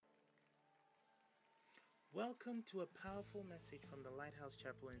Welcome to a powerful message from the Lighthouse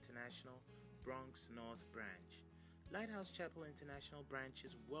Chapel International, Bronx North Branch. Lighthouse Chapel International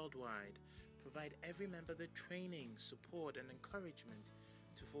branches worldwide provide every member the training, support, and encouragement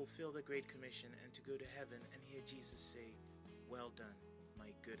to fulfill the Great Commission and to go to heaven and hear Jesus say, "Well done,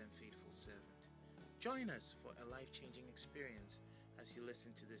 my good and faithful servant." Join us for a life-changing experience as you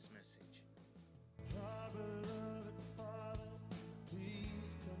listen to this message. Our beloved Father,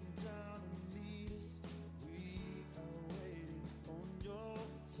 please come down and meet us. We are waiting on your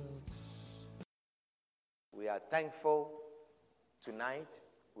touch. We are thankful tonight.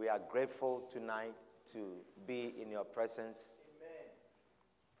 We are grateful tonight to be in your presence. Amen.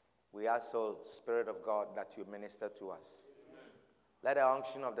 We ask, so Spirit of God, that you minister to us. Amen. Let the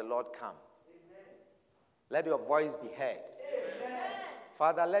unction of the Lord come. Amen. Let your voice be heard. Amen.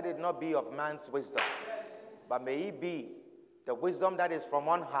 Father, let it not be of man's wisdom, yes, but may it be the wisdom that is from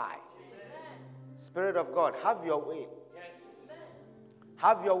on high. Amen. Spirit of God, have your way. Yes.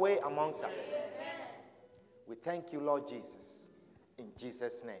 Have your way amongst us. Amen. We thank you, Lord Jesus. In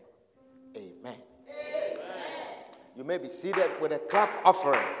Jesus' name, amen. Amen. You may be seated with a clap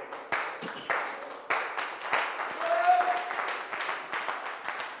offering.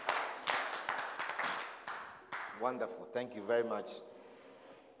 Wonderful. Thank you very much.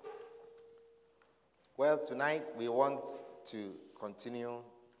 Well, tonight we want to continue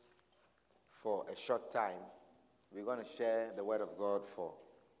for a short time. We're going to share the Word of God for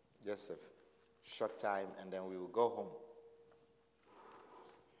just a short time, and then we will go home.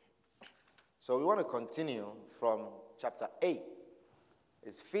 So we want to continue from chapter 8.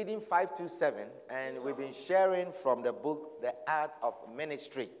 It's Feeding 527, and we've been sharing from the book, The Art of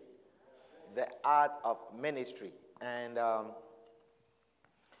Ministry. The Art of Ministry. And I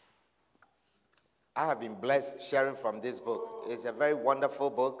have been blessed sharing from this book. It's a very wonderful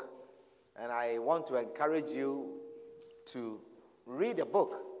book, and I want to encourage you to read a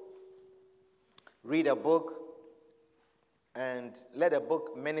book. Read a book and let a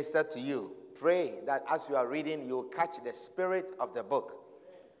book minister to you. Pray that as you are reading, you will catch the spirit of the book.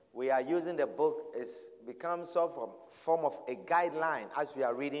 We are using the book. It's become sort of a form of a guideline as we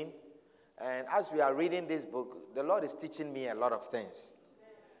are reading. And as we are reading this book, the Lord is teaching me a lot of things.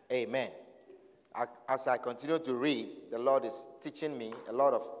 Amen. As I continue to read, the Lord is teaching me a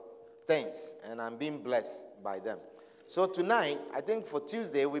lot of things, and I'm being blessed by them. So tonight, I think for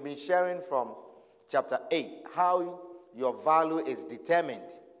Tuesday, we've been sharing from chapter 8, how your value is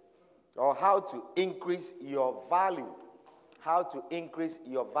determined, or how to increase your value. How to increase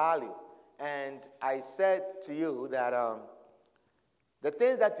your value. And I said to you that the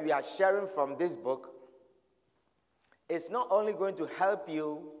things that we are sharing from this book is not only going to help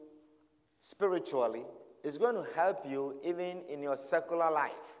you spiritually, it's going to help you even in your secular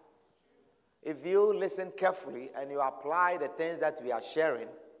life. If you listen carefully and you apply the things that we are sharing,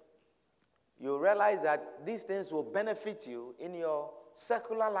 you realize that these things will benefit you in your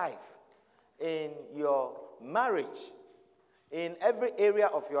secular life, in your marriage, in every area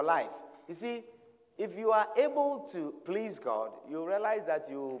of your life. You see, if you are able to please God, you realize that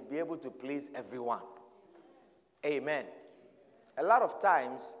you will be able to please everyone. Amen. A lot of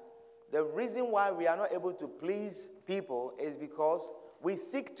times, the reason why we are not able to please people is because we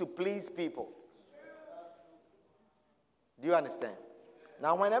seek to please people. Do you understand?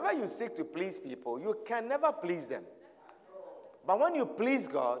 Now, whenever you seek to please people, you can never please them. But when you please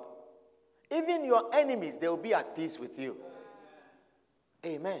God, even your enemies, they will be at peace with you.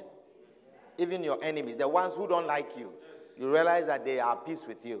 Amen. Even your enemies, the ones who don't like you, you realize that they are at peace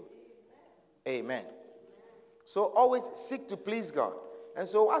with you. Amen. So always seek to please God. And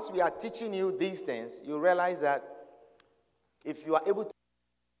so as we are teaching you these things, you realize that if you are able to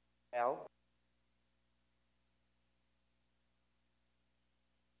help,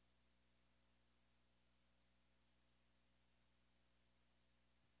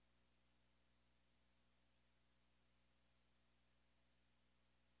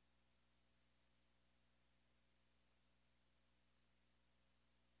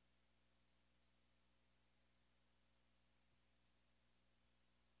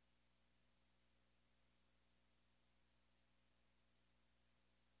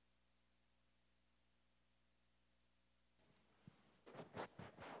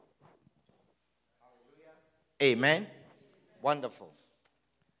 amen. Wonderful.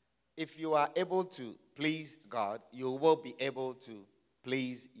 If you are able to please God, you will be able to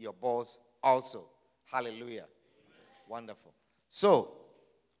please your boss also. Hallelujah. Wonderful. So,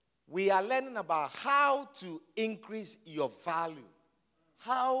 we are learning about how to increase your value.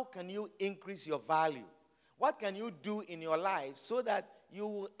 How can you increase your value? What can you do in your life so that you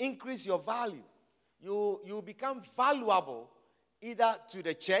will increase your value? you become valuable either to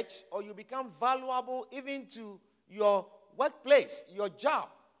the church or you become valuable even to your workplace, your job.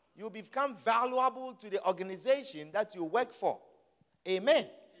 You become valuable to the organization that you work for. Amen.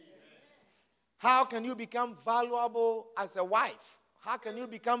 How can you become valuable as a wife? How can you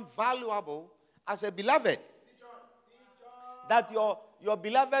become valuable as a beloved? That your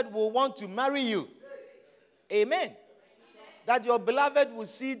beloved will want to marry you. Amen. That your beloved will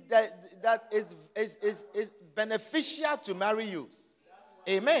see that is beneficial to marry you.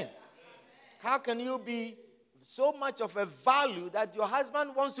 Amen. How can you be so much of a value that your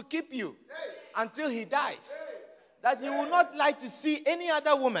husband wants to keep you until he dies? That he will not like to see any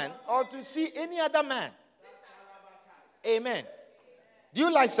other woman or to see any other man. Amen. Do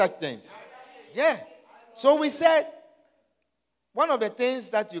you like such things? Yeah. So we said one of the things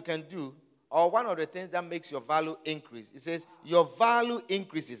that you can do, or one of the things that makes your value increase, it says your value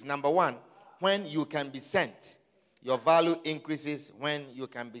increases, number one, when you can be sent. Your value increases when you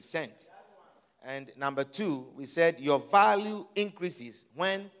can be sent. And number two, we said your value increases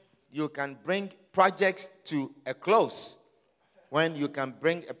when you can bring projects to a close. When you can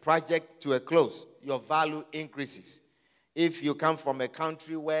bring a project to a close, your value increases. If you come from a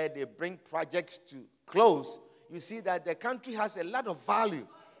country where they bring projects to close, you see that the country has a lot of value.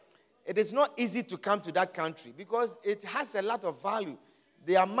 It is not easy to come to that country because it has a lot of value.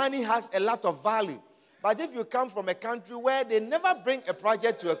 Their money has a lot of value. But if you come from a country where they never bring a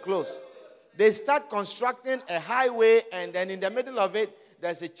project to a close, they start constructing a highway and then in the middle of it,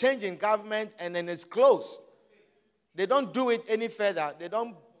 there's a change in government and then it's closed. They don't do it any further. They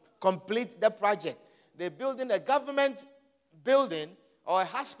don't complete the project. They're building a government building or a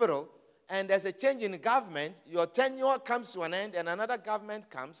hospital and there's a change in government. Your tenure comes to an end and another government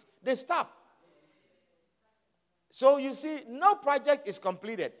comes. They stop. So you see, no project is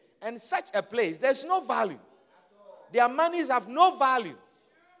completed. And such a place, there's no value. Their monies have no value.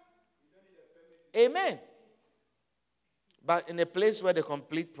 Amen. But in a place where they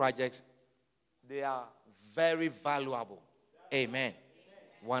complete projects, they are very valuable. Amen.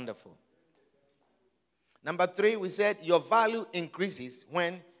 Wonderful. Number three, we said your value increases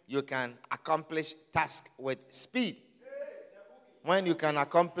when you can accomplish tasks with speed. When you can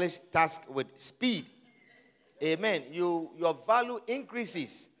accomplish tasks with speed. Amen. Your value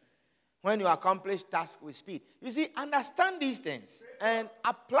increases when you accomplish tasks with speed. You see, understand these things and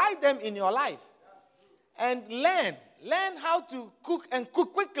apply them in your life. And learn how to cook and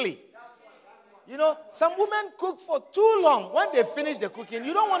cook quickly. You know, some women cook for too long. When they finish the cooking,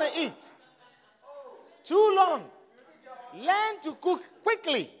 you don't want to eat. Too long. Learn to cook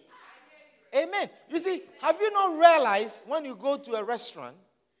quickly. Amen. You see, have you not realized when you go to a restaurant,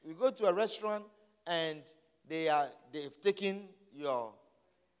 and they've taken your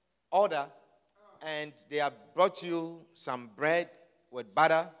order and they have brought you some bread with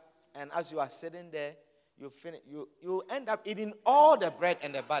butter, and as you are sitting there, you end up eating all the bread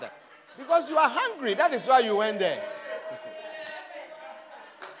and the butter because you are hungry. That is why you went there.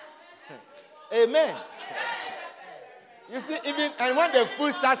 Amen. You see, and when the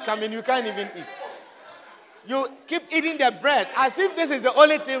food starts coming, you can't even eat. You keep eating the bread as if this is the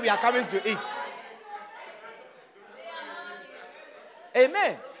only thing we are coming to eat.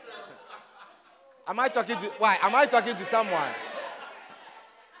 Amen. Am I talking to someone?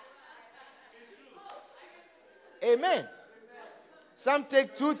 Amen. Some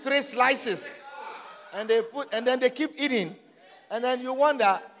take 2-3 slices and then they keep eating. And then you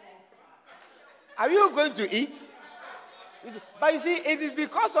wonder, are you going to eat? But you see, it is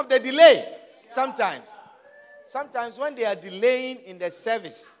because of the delay sometimes. Sometimes when they are delaying in the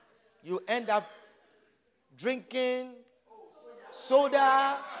service, you end up drinking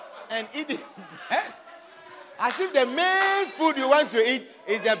soda and eating bread. As if the main food you want to eat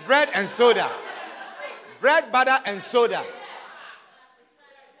is the bread and soda. Bread, butter, and soda.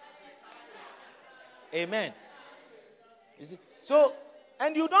 Amen. You see? So,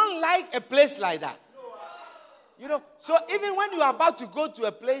 and you don't like a place like that. You know, so even when you are about to go to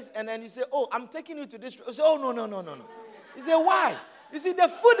a place and then you say, oh, I'm taking you to this. You say, oh, no. You say, why? You see, the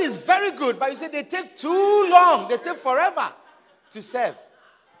food is very good, but you say they take too long. They take forever to serve.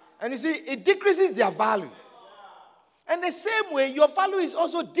 And you see, it decreases their value. And the same way, your value is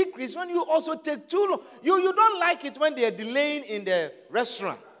also decreased when you also take too long. You don't like it when they are delaying in the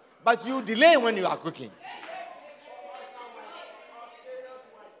restaurant, but you delay when you are cooking.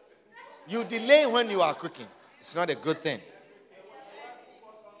 You delay when you are cooking. It's not a good thing.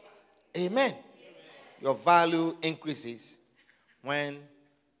 Amen. Your value increases when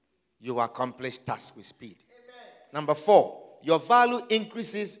you accomplish tasks with speed. Number 4, your value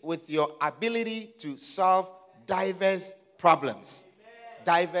increases with your ability to solve diverse problems.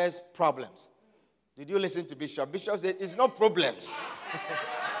 Diverse problems. Did you listen to Bishop? Bishop said it's not problems.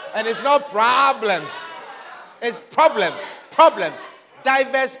 And it's not problems. It's problems. Problems.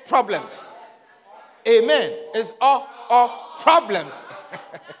 Diverse problems. Amen. It's all problems.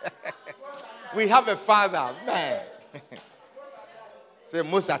 We have a Father, man. Say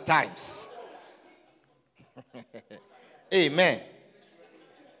most at times. Amen.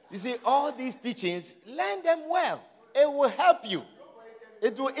 You see, all these teachings, learn them well. It will help you.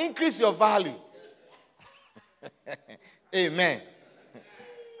 It will increase your value. Amen.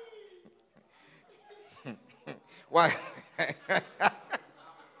 What?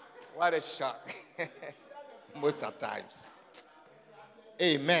 What a shock. Most of times.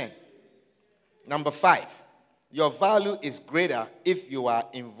 Amen. Number 5. Your value is greater if you are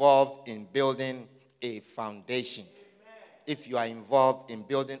involved in building a foundation. If you are involved in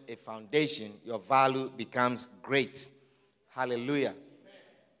building a foundation, your value becomes great. Hallelujah.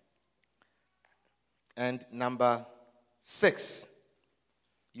 And number 6,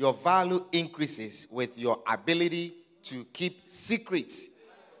 your value increases with your ability to keep secrets.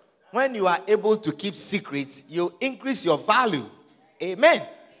 When you are able to keep secrets, you increase your value. Amen.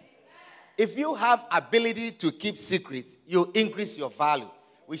 If you have ability to keep secrets, you increase your value.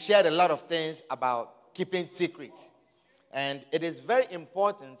 We shared a lot of things about keeping secrets. And it is very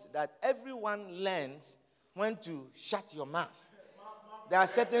important that everyone learns when to shut your mouth. There are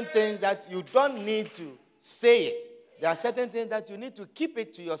certain things that you don't need to say it. There are certain things that you need to keep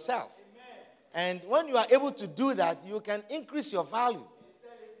it to yourself. And when you are able to do that, you can increase your value.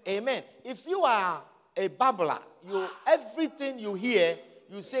 Amen. If you are a babbler, everything you hear,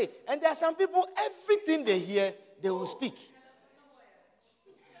 you say. And there are some people, everything they hear, they will speak.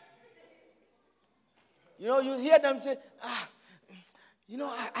 You know, you hear them say,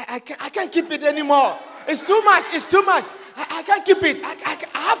 I can't keep it anymore. It's too much. It's too much. I can't keep it.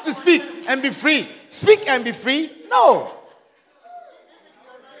 I have to speak and be free. Speak and be free? No.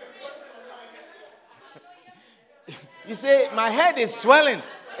 You say, my head is swelling.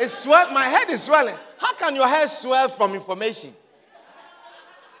 My head is swelling. How can your head swell from information?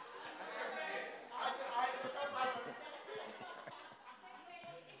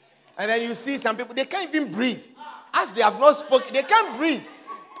 And then you see some people, they can't even breathe. As they have not spoken, they can't breathe.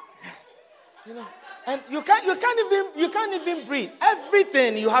 You know, and you can't even breathe.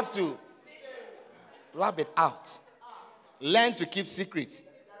 Everything you have to blab it out. Learn to keep secrets.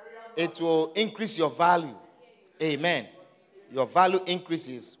 It will increase your value. Amen. Your value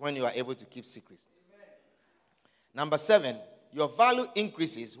increases when you are able to keep secrets. Number 7, your value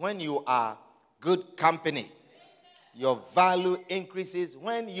increases when you are good company. Your value increases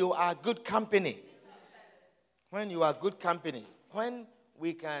when you are good company. When you are good company. When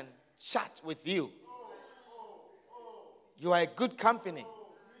we can chat with you. You are a good company.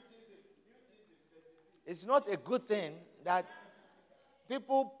 It's not a good thing that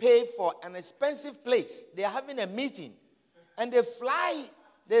people pay for an expensive place. They are having a meeting. And they fly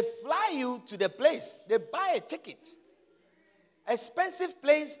you to the place. They buy a ticket. Expensive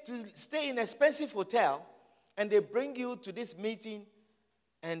place to stay in an expensive hotel. And they bring you to this meeting.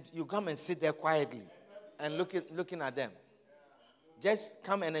 And you come and sit there quietly. And looking at them. Just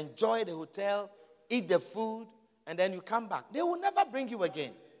come and enjoy the hotel. Eat the food. And then you come back. They will never bring you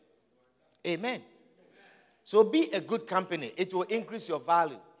again. Amen. So be a good company. It will increase your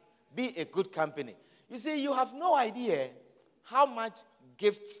value. Be a good company. You see, you have no idea how much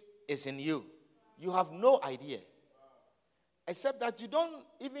gifts is in you. You have no idea. Except that you don't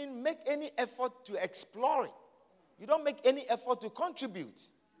even make any effort to explore it. You don't make any effort to contribute.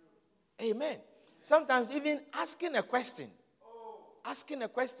 Amen. Sometimes even asking a question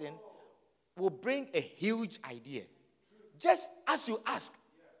will bring a huge idea. Just as you ask,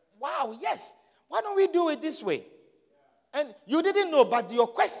 wow, yes, why don't we do it this way? And you didn't know, but your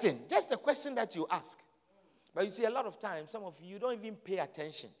question, just the question that you ask. But you see, a lot of times, some of you don't even pay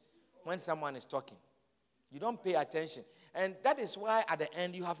attention when someone is talking. You don't pay attention. And that is why at the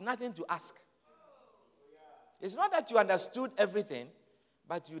end, you have nothing to ask. It's not that you understood everything,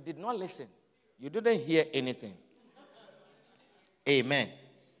 but you did not listen. You didn't hear anything. Amen.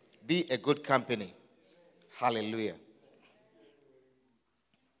 Be a good company. Hallelujah.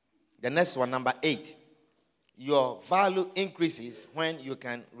 The next one, number 8. Your value increases when you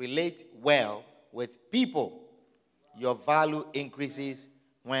can relate well with people. Your value increases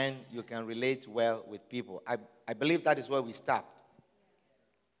when you can relate well with people. I believe that is where we start.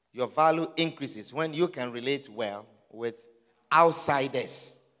 Your value increases when you can relate well with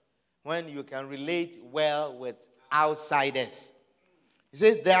outsiders. When you can relate well with outsiders. He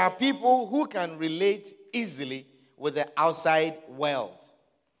says there are people who can relate easily with the outside world.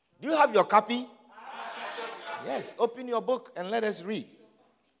 Do you have your copy? Yes, open your book and let us read.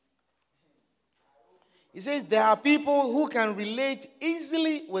 He says there are people who can relate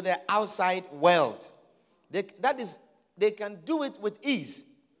easily with the outside world. They can do it with ease.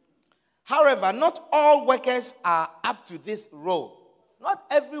 However, not all workers are up to this role. Not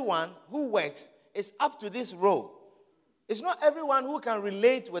everyone who works is up to this role. It's not everyone who can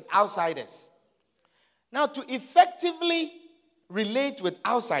relate with outsiders. Now, to effectively relate with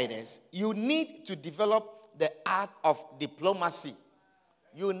outsiders, you need to develop the art of diplomacy.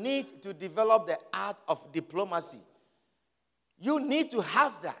 You need to develop the art of diplomacy. You need to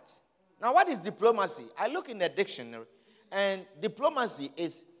have that. Now, what is diplomacy? I look in the dictionary, and diplomacy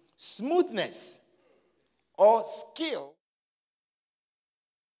is smoothness or skill.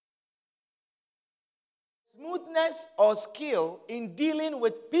 Smoothness or skill in dealing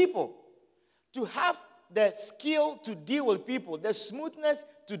with people. To have the skill to deal with people, the smoothness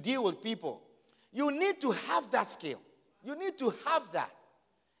to deal with people. You need to have that skill. You need to have that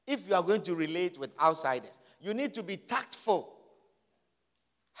if you are going to relate with outsiders. You need to be tactful.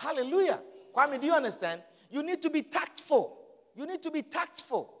 Hallelujah. Kwame, do you understand? You need to be tactful. You need to be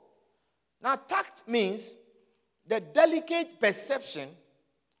tactful. Now, tact means the delicate perception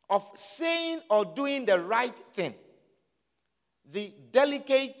of saying or doing the right thing. The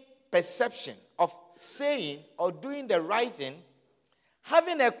delicate perception of saying or doing the right thing,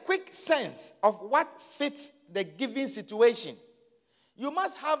 having a quick sense of what fits the given situation. You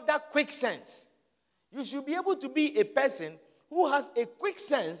must have that quick sense. You should be able to be a person who has a quick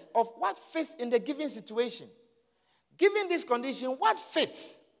sense of what fits in the given situation. Given this condition, what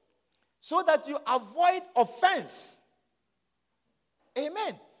fits? So that you avoid offense.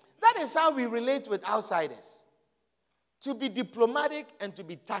 Amen. That is how we relate with outsiders. To be diplomatic and to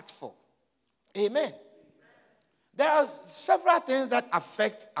be tactful. Amen. There are several things that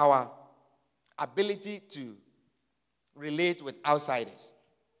affect our ability to relate with outsiders.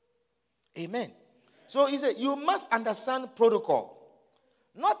 Amen. So he said, you must understand protocol.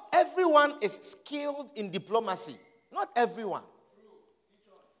 Not everyone is skilled in diplomacy. Not everyone.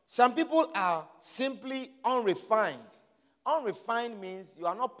 Some people are simply unrefined. Unrefined means you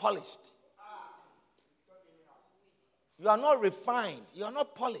are not polished. You are not refined. You are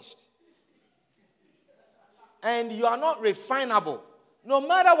not polished. And you are not refinable. No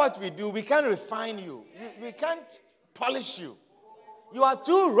matter what we do, we can't refine you. We can't polish you. You are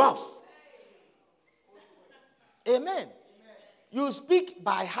too rough. Amen. You speak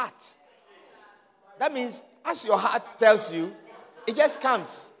by heart. That means as your heart tells you, it just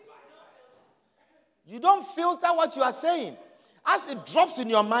comes. You don't filter what you are saying. As it drops in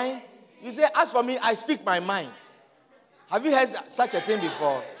your mind, you say, as for me, I speak my mind. Have you heard such a thing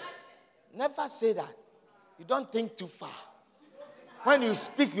before? Never say that. You don't think too far. When you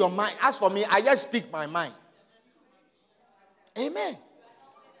speak your mind, as for me, I just speak my mind. Amen.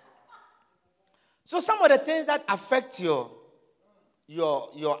 So some of the things that affect your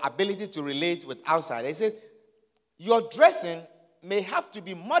ability to relate with outsiders, it says, your dressing may have to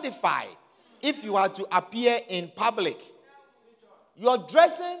be modified if you are to appear in public. Your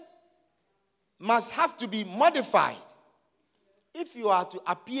dressing must have to be modified if you are to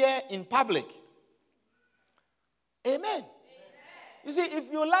appear in public. Amen. You see,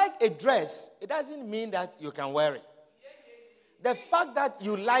 if you like a dress, it doesn't mean that you can wear it. The fact that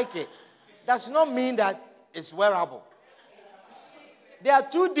you like it does not mean that it's wearable. There are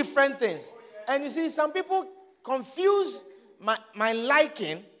two different things. And you see, some people confuse my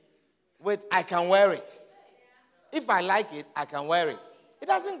liking with I can wear it. If I like it, I can wear it. It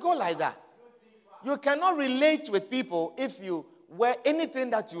doesn't go like that. You cannot relate with people if you wear anything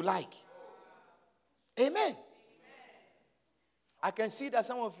that you like. Amen. I can see that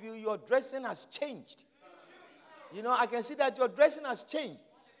some of you, your dressing has changed. You know, I can see that your dressing has changed.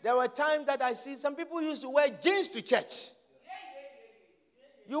 There were times that I see some people used to wear jeans to church.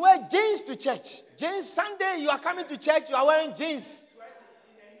 You wear jeans to church. Jeans, Sunday, you are coming to church, you are wearing jeans.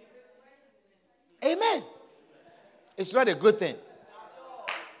 Amen. It's not a good thing.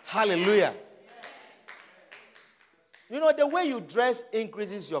 Hallelujah. You know, the way you dress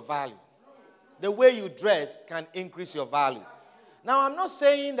increases your value. The way you dress can increase your value. Now, I'm not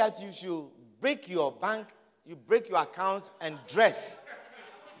saying that you should break your bank, you break your accounts and dress.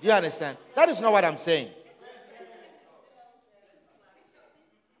 Do you understand? That is not what I'm saying.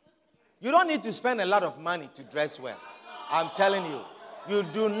 You don't need to spend a lot of money to dress well. I'm telling you. You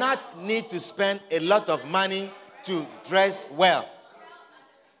do not need to spend a lot of money to dress well.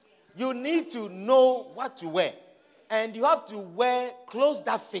 You need to know what to wear. and you have to wear clothes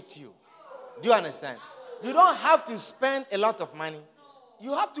that fit you. Do you understand? You don't have to spend a lot of money.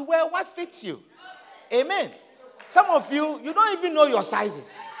 You have to wear what fits you. Amen. Some of you don't even know your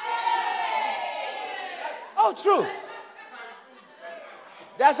sizes. Oh, true.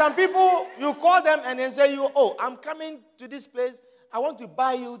 There are some people, you call them and they say, I'm coming to this place. I want to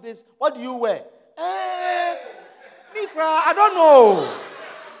buy you this. What do you wear? Mikra, I don't know.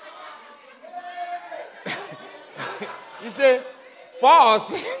 You say 4 or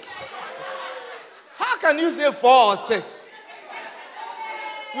 6. How can you say 4 or 6?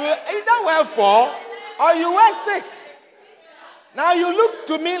 You either wear 4 or you wear 6. Now you look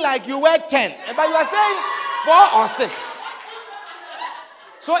to me like you wear 10, but you are saying 4 or 6.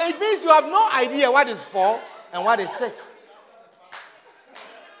 So it means you have no idea what is 4 and what is 6.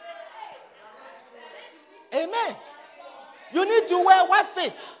 Amen. You need to wear what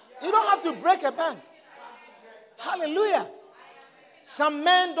fits. You don't have to break a bank. Hallelujah. Some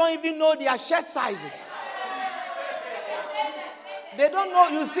men don't even know their shirt sizes. They don't know.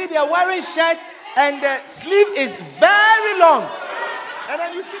 You see, they're wearing shirt and the sleeve is very long. And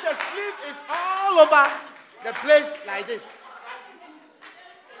then you see the sleeve is all over the place like this.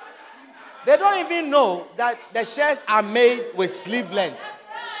 They don't even know that the shirts are made with sleeve length.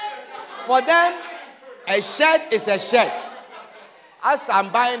 For them, a shirt is a shirt. As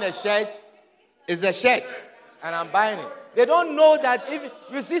I'm buying a shirt, it's a shirt. And I'm buying it. They don't know that if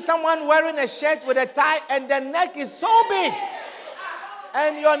you see someone wearing a shirt with a tie and the neck is so big.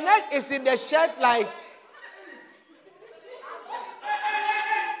 And your neck is in the shirt like...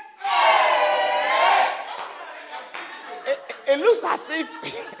 It looks as if...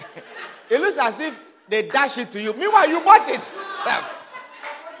 It looks as if they dash it to you. Meanwhile, you bought it.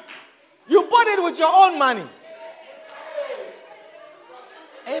 You bought it with your own money.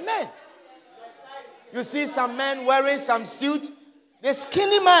 Amen. You see some men wearing some suit. The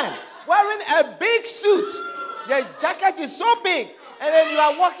skinny man wearing a big suit. The jacket is so big. And then you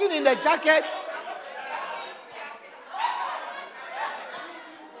are walking in the jacket.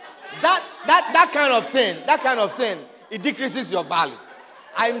 That kind of thing, it decreases your value.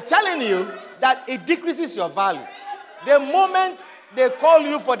 I'm telling you that it decreases your value. The moment they call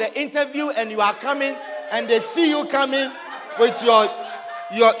you for the interview and you are coming and they see you coming with your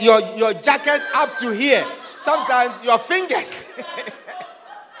jacket up to here, sometimes your fingers.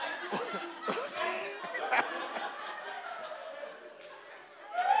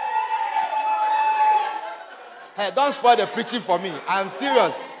 Hey, don't spoil the preaching for me. I'm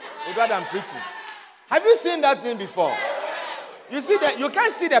serious with what I'm preaching. Have you seen that thing before? You see that you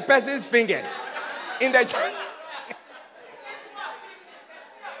can't see the person's fingers in the jacket.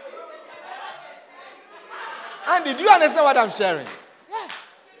 Andy, do you understand what I'm sharing? Yeah.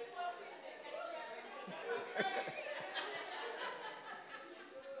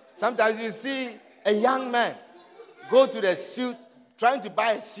 Sometimes you see a young man go to the suit, trying to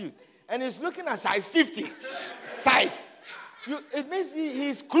buy a suit, and he's looking at size 50. Size. It means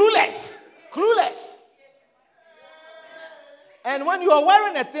he's clueless. Clueless. And when you are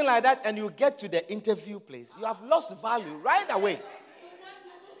wearing a thing like that and you get to the interview place, you have lost value right away.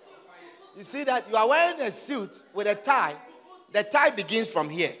 You see that you are wearing a suit with a tie. The tie begins from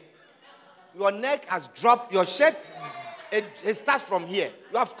here. Your neck has dropped. Your shirt, it starts from here.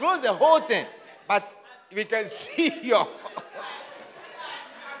 You have closed the whole thing. But we can see your...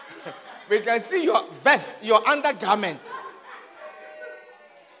 we can see your vest, your undergarment.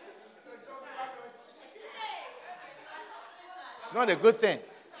 It's not a good thing.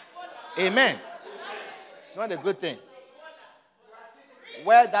 Amen. It's not a good thing.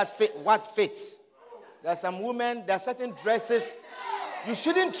 Wear that fit, what fits. There are some women, there are certain dresses. You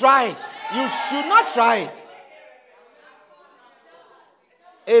shouldn't try it. You should not try it.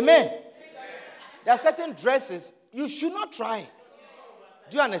 Amen. There are certain dresses you should not try.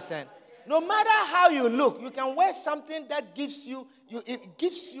 Do you understand? No matter how you look, you can wear something that gives you it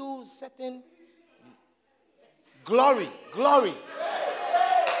gives you certain glory. Glory.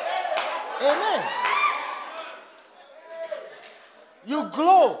 Amen. You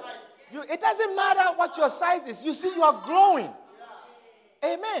glow. It doesn't matter what your size is. You see, you are glowing.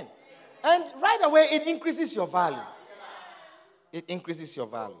 Amen. And right away, it increases your value. It increases your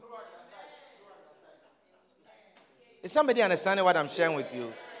value. Is somebody understanding what I'm sharing with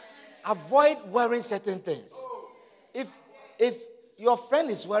you? Avoid wearing certain things. If your friend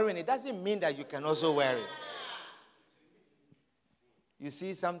is wearing it, doesn't mean that you can also wear it. You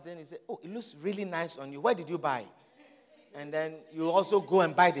see something, you say, oh, it looks really nice on you. Where did you buy it? And then you also go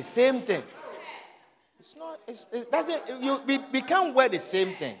and buy the same thing. It's not, we can't wear the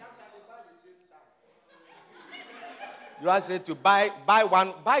same thing. You ask her to buy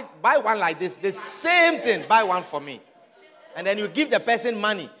one like this, the same thing, buy one for me. And then you give the person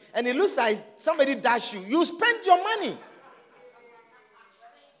money. And it looks like somebody dashed you. You spent your money.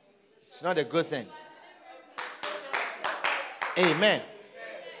 It's not a good thing. Amen.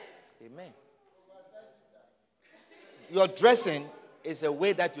 Amen. Your dressing is a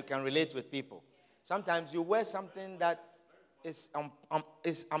way that you can relate with people. Sometimes you wear something that is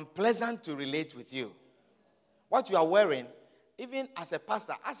unpleasant to relate with you. What you are wearing, even as a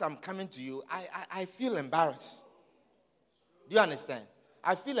pastor, as I'm coming to you, I feel embarrassed. Do you understand?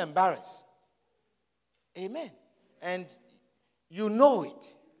 I feel embarrassed. Amen. And you know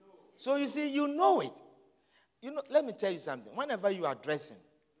it. So you see, you know it. You know, let me tell you something. Whenever you are dressing,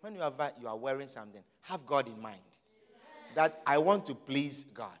 whenever you are wearing something, have God in mind. That I want to please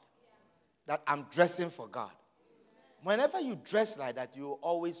God. That I'm dressing for God. Whenever you dress like that, you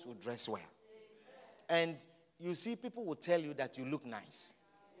always will dress well. And you see, people will tell you that you look nice.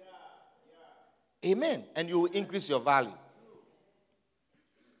 Amen. And you will increase your value.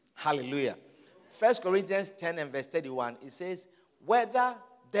 Hallelujah. 1 Corinthians 10 and verse 31, it says, whether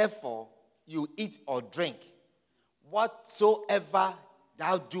therefore you eat or drink, whatsoever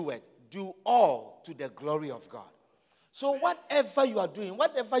thou doest, do all to the glory of God. So whatever you are doing,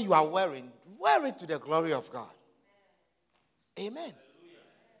 whatever you are wearing, wear it to the glory of God. Amen.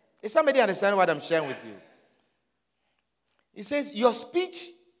 Is somebody understand what I'm sharing with you? It says your speech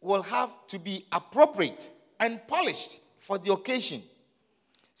will have to be appropriate and polished for the occasion.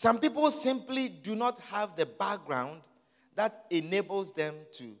 Some people simply do not have the background that enables them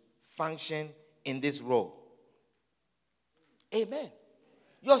to function in this role. Amen.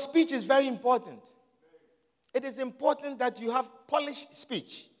 Your speech is very important. It is important that you have polished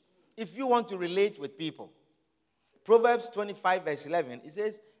speech if you want to relate with people. Proverbs 25 verse 11, it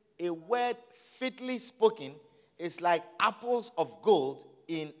says, a word fitly spoken is like apples of gold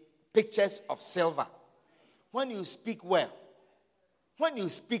in pictures of silver. When you speak well,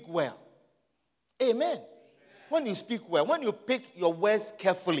 amen. When you speak well, when you pick your words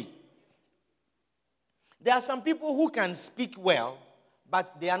carefully. There are some people who can speak well,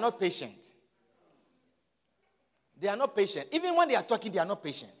 but they are not patient. They are not patient. Even when they are talking, they are not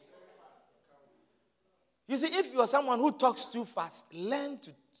patient. You see, if you are someone who talks too fast, learn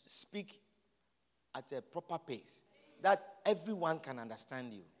to speak at a proper pace that everyone can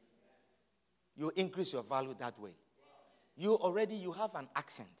understand you. You increase your value that way. You have an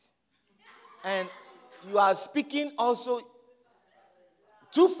accent. And you are speaking also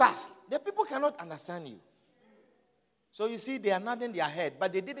too fast. The people cannot understand you. So you see, they are nodding their head,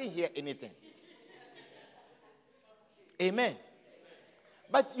 but they didn't hear anything. Amen.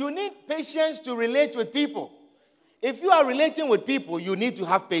 But you need patience to relate with people. If you are relating with people, you need to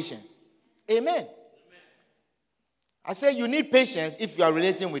have patience. Amen. I say you need patience if you are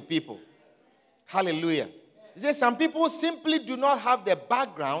relating with people. Hallelujah. He says some people simply do not have the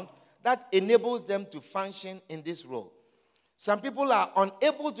background that enables them to function in this role. Some people are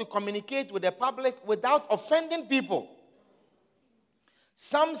unable to communicate with the public without offending people.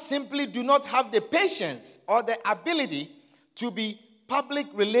 Some simply do not have the patience or the ability to be public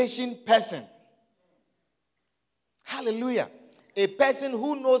relation person. Hallelujah. A person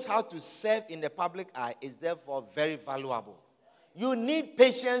who knows how to serve in the public eye is therefore very valuable. You need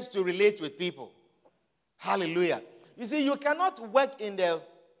patience to relate with people. Hallelujah. You see, you cannot work in the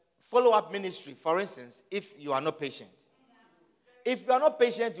follow-up ministry, for instance, if you are not patient. If you are not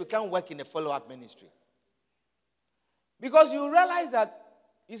patient, you can't work in the follow-up ministry. Because you realize that,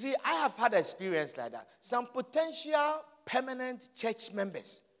 you see, I have had experience like that. Some potential permanent church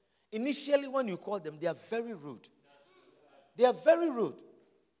members, initially when you call them, they are very rude. They are very rude.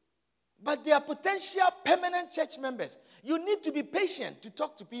 But they are potential permanent church members. You need to be patient to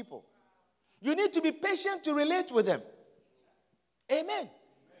talk to people. You need to be patient to relate with them. Amen.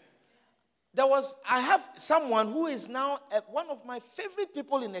 I have someone who is now one of my favorite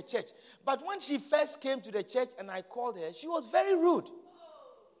people in the church. But when she first came to the church and I called her, she was very rude.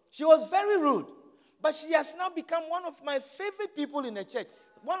 She was very rude. But she has now become one of my favorite people in the church.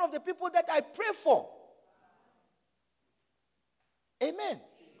 One of the people that I pray for. Amen.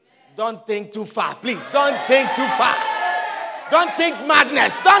 Don't think too far, please. Don't think too far. Don't think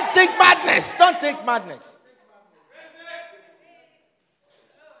madness. Don't think madness. Don't think madness.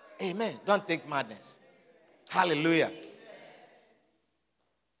 Amen. Don't think madness. Hallelujah.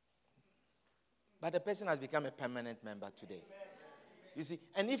 But the person has become a permanent member today. You see,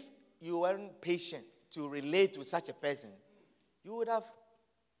 and if you weren't patient to relate with such a person, you would have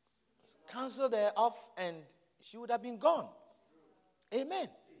canceled her off and she would have been gone. Amen.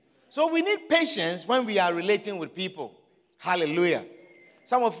 So we need patience when we are relating with people. Hallelujah.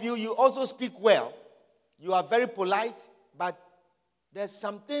 Some of you, you also speak well. You are very polite, but there's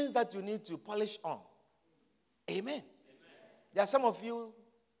some things that you need to polish on. Amen. There are some of you,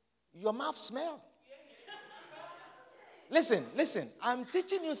 your mouth smells. Listen. I'm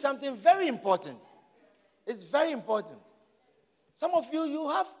teaching you something very important. It's very important. Some of you, you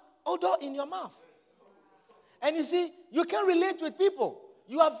have odor in your mouth. And you see, you can relate with people.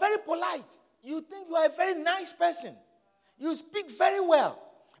 You are very polite. You think you are a very nice person. You speak very well.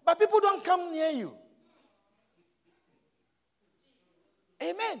 But people don't come near you.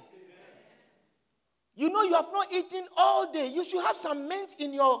 Amen. You know you have not eaten all day. You should have some mint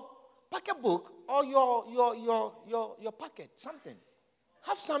in your pocketbook or your pocket, something.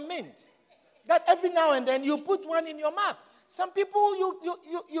 Have some mint. That every now and then you put one in your mouth. Some people,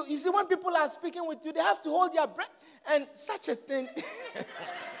 you see, when people are speaking with you, they have to hold their breath. And such a thing,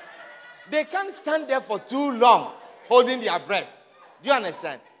 they can't stand there for too long holding their breath. Do you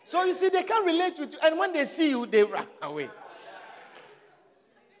understand? So you see, they can't relate with you. And when they see you, they run away.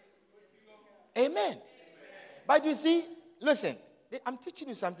 Amen. But you see, listen, I'm teaching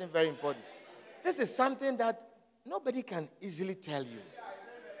you something very important. This is something that nobody can easily tell you.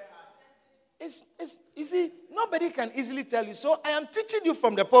 You see, nobody can easily tell you. So I am teaching you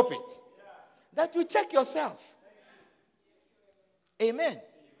from the pulpit that you check yourself. Amen.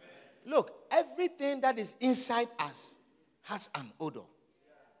 Look, everything that is inside us has an odor.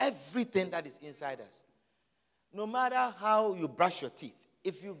 Everything that is inside us. No matter how you brush your teeth,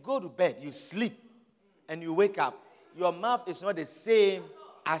 if you go to bed, you sleep, and you wake up, your mouth is not the same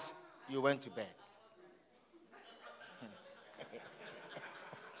as you went to bed.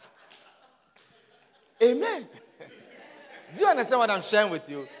 Amen. Do you understand what I'm sharing with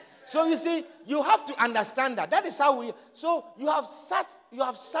you? So you see, you have to understand that. That is how we. So you have sat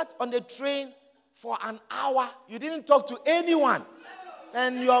on the train for an hour. You didn't talk to anyone,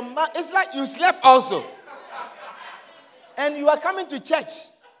 and your mouth. It's like you slept also. And you are coming to church.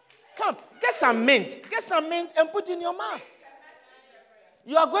 Come, get some mint. Get some mint and put in your mouth.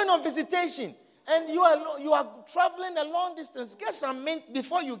 You are going on visitation, and you are traveling a long distance. Get some mint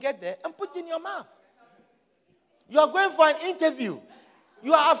before you get there and put in your mouth. You are going for an interview.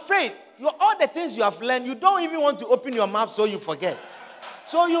 You are afraid. All the things you have learned, you don't even want to open your mouth, so you forget.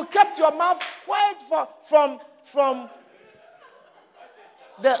 So you kept your mouth quiet from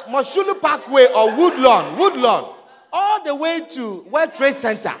the Moshulu Parkway or Woodlawn, all the way to World Trade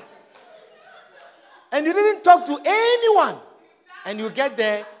Center. And you didn't talk to anyone. And you get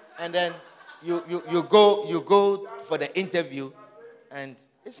there, and then you go for the interview, and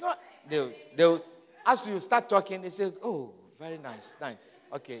it's not they'll as you start talking, they say, "Oh, very nice.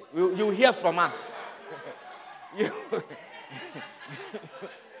 Okay, you hear from us.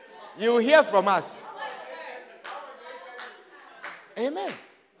 you hear from us." Amen.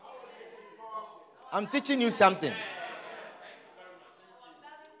 I'm teaching you something.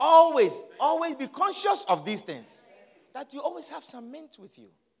 Always be conscious of these things. That you always have some mint with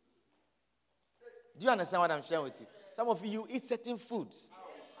you. Do you understand what I'm sharing with you? Some of you eat certain foods,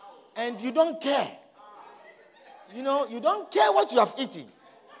 and you don't care. You know, you don't care what you have eaten.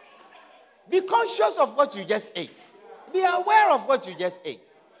 Be conscious of what you just ate. Be aware of what you just ate.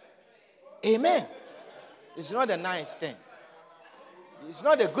 Amen. It's not a nice thing. It's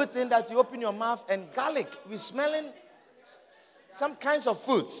not a good thing that you open your mouth and garlic. We're smelling some kinds of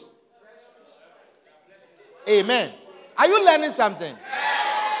foods. Amen. Are you learning something?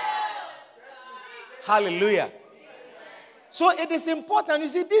 Hallelujah. So it is important. You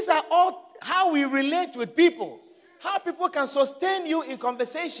see, these are all how we relate with people. How people can sustain you in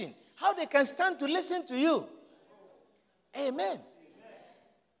conversation. How they can stand to listen to you. Amen.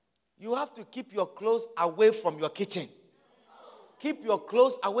 You have to keep your clothes away from your kitchen. Keep your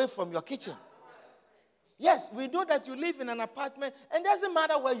clothes away from your kitchen. Yes, we know that you live in an apartment, and it doesn't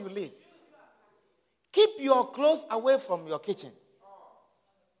matter where you live. Keep your clothes away from your kitchen.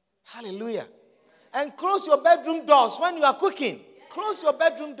 Hallelujah. And close your bedroom doors when you are cooking. Close your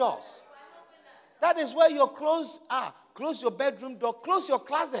bedroom doors. That is where your clothes are. Close your bedroom door. Close your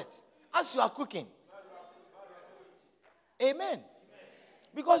closet as you are cooking. Amen.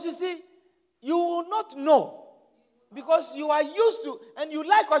 Because you see, you will not know. Because you are used to, and you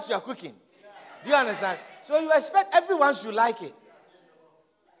like what you are cooking. Do you understand? So you expect everyone should like it.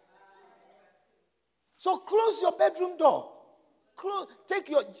 So close your bedroom door.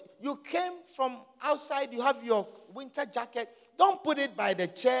 You came from outside, you have your winter jacket. Don't put it by the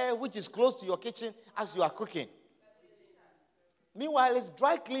chair which is close to your kitchen as you are cooking. Meanwhile, it's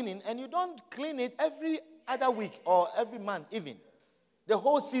dry cleaning, and you don't clean it every other week or every month even. The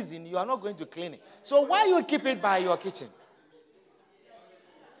whole season, you are not going to clean it. So why you keep it by your kitchen?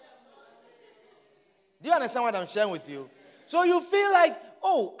 Do you understand what I'm sharing with you? So you feel like,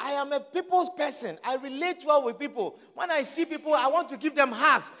 oh, I am a people's person. I relate well with people. When I see people, I want to give them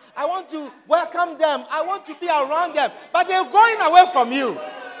hugs. I want to welcome them. I want to be around them. But they're going away from you.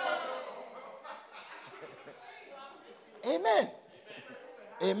 Amen.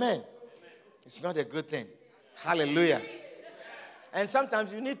 Amen. It's not a good thing. Hallelujah. And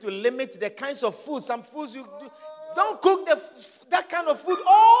sometimes you need to limit the kinds of food. Some foods you don't cook that kind of food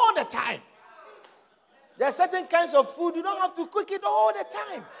all the time. There are certain kinds of food you don't have to cook it all the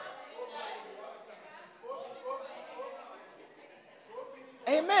time.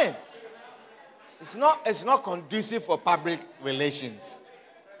 Amen. It's not conducive for public relations.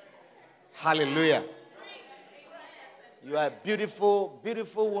 Hallelujah. You are a beautiful,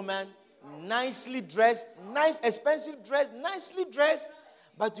 beautiful woman, nicely dressed, nice, expensive dress, nicely dressed,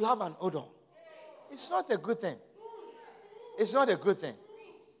 but you have an odor. It's not a good thing. It's not a good thing.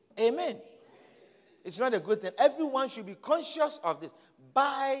 Amen. It's not a good thing. Everyone should be conscious of this.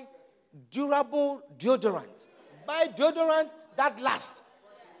 Buy durable deodorant. Buy deodorant that lasts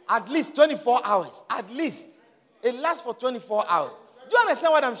at least 24 hours. At least. It lasts for 24 hours. Do you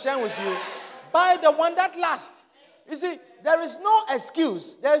understand what I'm sharing with you? Buy the one that lasts. You see, there is no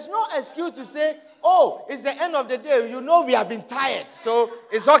excuse. There is no excuse to say, oh, it's the end of the day. You know we have been tired. So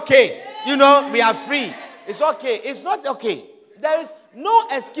it's okay. You know, we are free. It's okay. It's not okay. There is no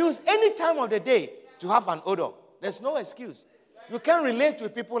excuse any time of the day to have an odor. There's no excuse. You can't relate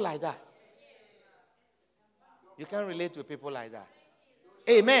with people like that. You can't relate with people like that.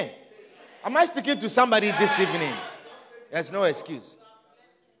 Amen. Am I speaking to somebody this evening? There's no excuse.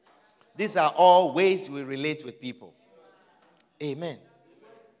 These are all ways we relate with people. Amen.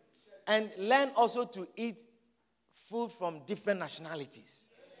 And learn also to eat food from different nationalities.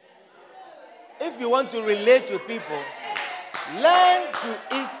 If you want to relate with people, learn to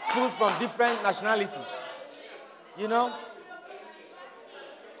eat food from different nationalities. You know?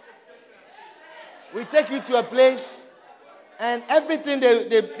 We take you to a place and everything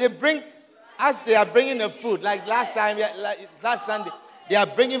they bring, as they are bringing the food, like last Sunday, they are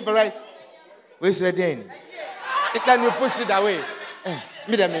bringing variety. We said, then you push it away.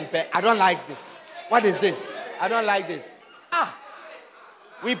 I don't like this. What is this? I don't like this.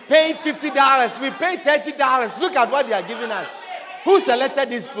 We pay $50. We pay $30. Look at what they are giving us. Who selected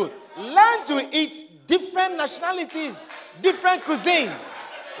this food? Learn to eat different nationalities, different cuisines.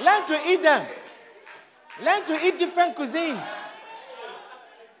 Learn to eat them. Learn to eat different cuisines.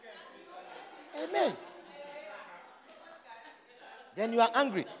 Amen. Then you are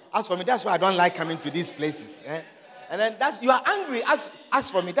angry. As for me, that's why I don't like coming to these places. And then you are angry. As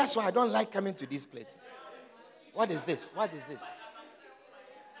for me, that's why I don't like coming to these places. What is this? What is this?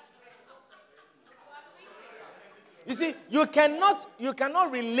 You see, you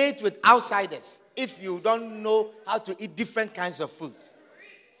cannot relate with outsiders if you don't know how to eat different kinds of foods.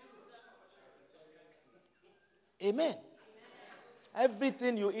 Amen.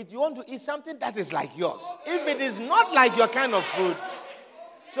 Everything you eat, you want to eat something that is like yours. If it is not like your kind of food,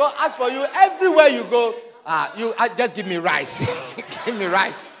 so as for you, everywhere you go, just give me rice. Give me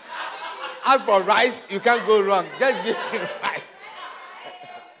rice. As for rice, you can't go wrong. Just give me rice.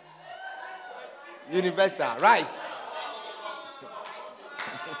 Universal rice.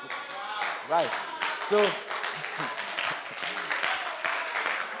 Right. So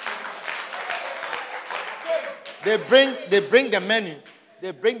they bring the menu.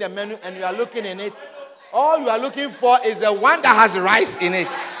 They bring the menu and you are looking in it. All you are looking for is the one that has rice in it.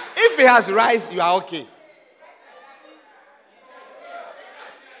 If it has rice, you are okay.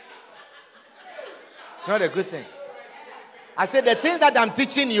 It's not a good thing. I said the things that I'm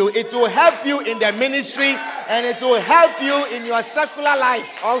teaching you, it will help you in the ministry and it will help you in your secular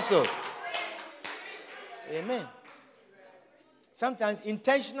life also. Amen. Sometimes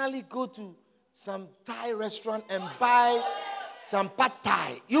intentionally go to some Thai restaurant and buy some pad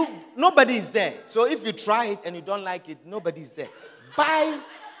Thai. Nobody is there. So if you try it and you don't like it, nobody is there. Buy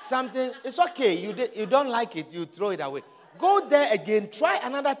something. It's okay. You don't like it, you throw it away. Go there again. Try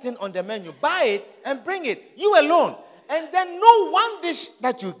another thing on the menu. Buy it and bring it. You alone. And then know one dish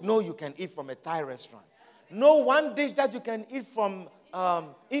that you know you can eat from a Thai restaurant. Know one dish that you can eat from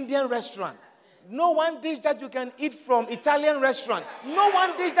Indian restaurant. Know one dish that you can eat from Italian restaurant. Know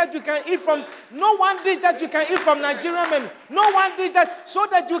one dish that you can eat from Nigerian menu. Know one dish so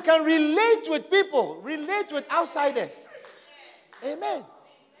that you can relate with people, relate with outsiders. Amen.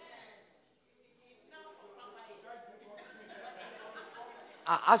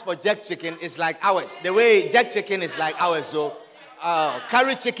 As for jerk chicken, it's like ours. The way jerk chicken is like ours, so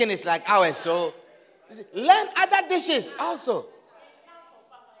curry chicken is like ours. So learn other dishes also.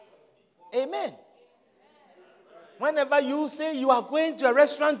 Amen. Whenever you say you are going to a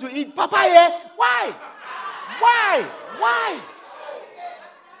restaurant to eat papaya, why? Why? Why?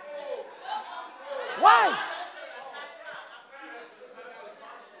 Why?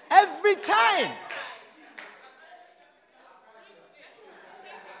 Every time.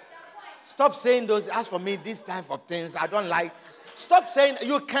 Stop saying those. As for me, this type of things I don't like. Stop saying.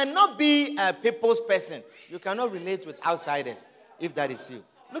 You cannot be a people's person. You cannot relate with outsiders if that is you.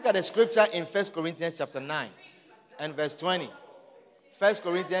 Look at the scripture in 1 Corinthians chapter 9 and verse 20. 1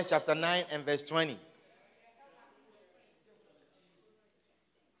 Corinthians chapter 9 and verse 20.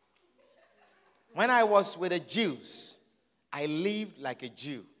 When I was with the Jews, I lived like a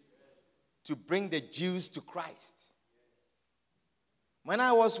Jew to bring the Jews to Christ. When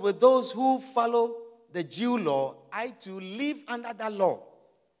I was with those who follow the Jew law, I too live under that law.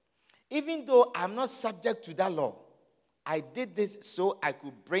 Even though I'm not subject to that law, I did this so I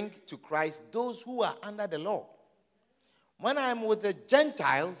could bring to Christ those who are under the law. When I am with the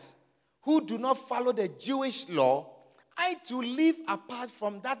Gentiles who do not follow the Jewish law, I too live apart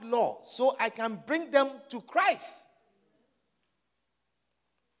from that law so I can bring them to Christ.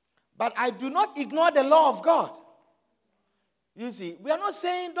 But I do not ignore the law of God. You see, we are not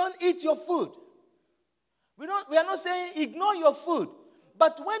saying don't eat your food. We are not saying ignore your food.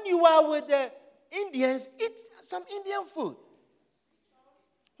 But when you are with the Indians, eat some Indian food.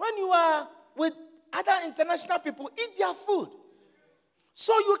 When you are with other international people, eat their food.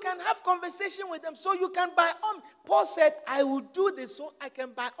 So you can have conversation with them. So you can by all means. Paul said, I will do this so I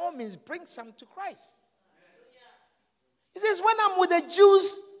can by all means bring some to Christ. He says, when I'm with the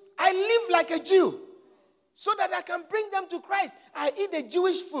Jews, I live like a Jew so that I can bring them to Christ. I eat the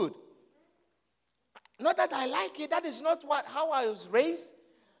Jewish food. Not that I like it. That is not how I was raised.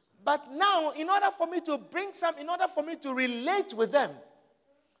 But now, in order for me to bring some, in order for me to relate with them,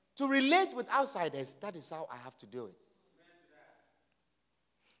 to relate with outsiders, that is how I have to do it.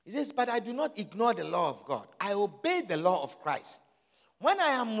 He says, but I do not ignore the law of God. I obey the law of Christ. When I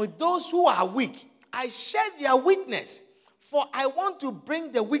am with those who are weak, I share their weakness, for I want to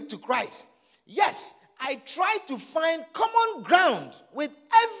bring the weak to Christ. Yes, I try to find common ground with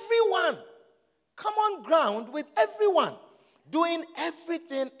everyone. Common ground with everyone. Doing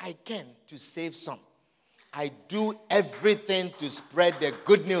everything I can to save some. I do everything to spread the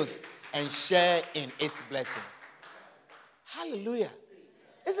good news and share in its blessings. Hallelujah.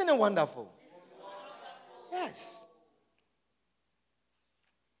 Isn't it wonderful? Yes.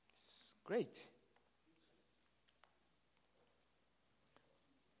 It's great.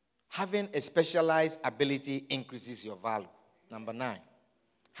 Having a specialized ability increases your value. Number 9.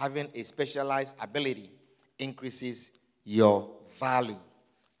 Having a specialized ability increases your value.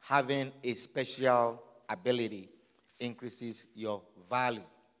 Having a special ability increases your value.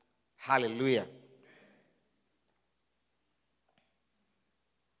 Hallelujah.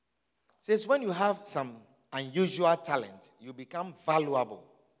 It says when you have some unusual talent, you become valuable.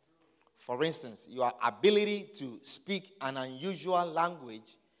 For instance, your ability to speak an unusual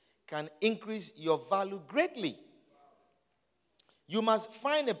language can increase your value greatly. You must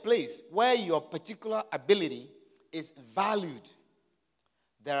find a place where your particular ability is valued.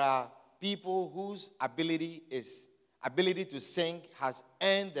 There are people whose ability to sing has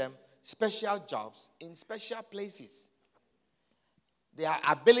earned them special jobs in special places. Their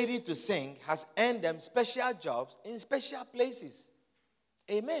ability to sing has earned them special jobs in special places.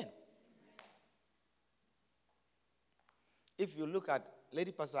 Amen. If you look at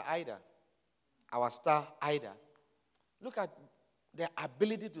Lady Pastor Ida, our star Ida, look at the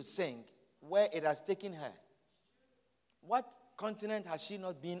ability to sing, where it has taken her. What continent has she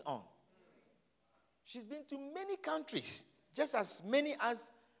not been on? She's been to many countries, just as many as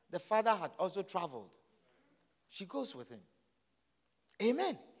the father had also traveled. She goes with him.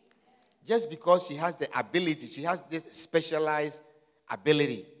 Amen. Just because she has the ability, she has this specialized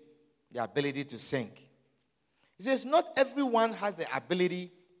ability, the ability to sing. He says, not everyone has the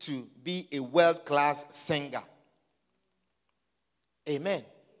ability to be a world-class singer. Amen.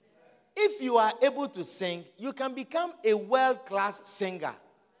 If you are able to sing, you can become a world-class singer.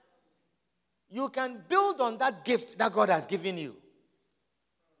 You can build on that gift that God has given you.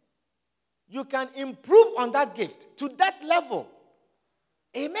 You can improve on that gift to that level.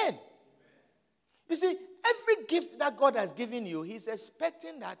 Amen. You see, every gift that God has given you, He's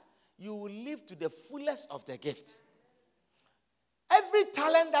expecting that you will live to the fullest of the gift. Every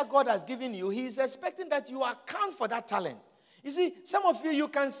talent that God has given you, He is expecting that you account for that talent. You see, some of you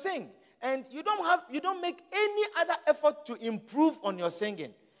can sing, and you don't make any other effort to improve on your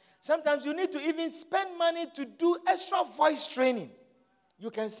singing. Sometimes you need to even spend money to do extra voice training. You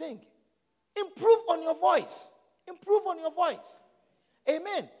can sing. Improve on your voice. Improve on your voice.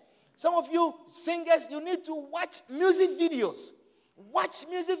 Amen. Some of you singers, you need to watch music videos. Watch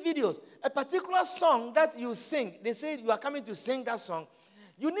music videos. A particular song that you sing, they say you are coming to sing that song.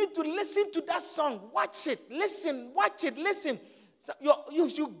 You need to listen to that song. Watch it. Listen. Watch it. Listen. So you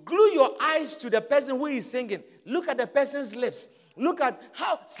should glue your eyes to the person who is singing. Look at the person's lips.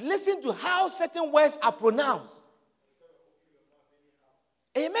 Listen to how certain words are pronounced.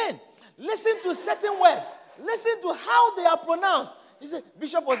 Amen. Listen to certain words. Listen to how they are pronounced. He said,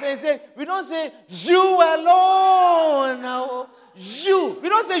 Bishop was saying, we don't say you alone. No, you. We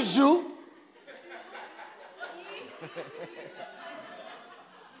don't say you.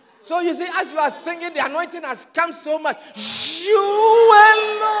 So you see, as you are singing, the anointing has come so much. You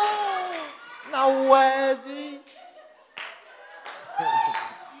alone. Now worthy.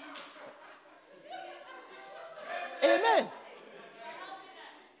 Amen.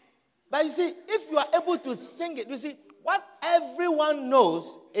 But you see, if you are able to sing it, you see, what everyone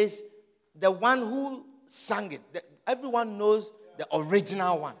knows is the one who sang it. Everyone knows the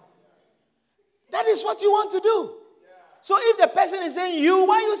original one. That is what you want to do. So if the person is saying you,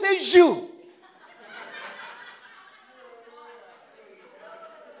 why you say you?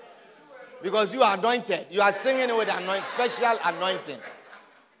 Because you are anointed. You are singing with special anointing.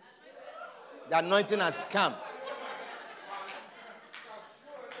 The anointing has come.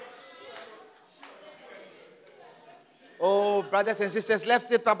 Oh, brothers and sisters,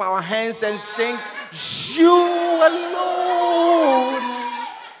 lift up our hands and sing, you alone.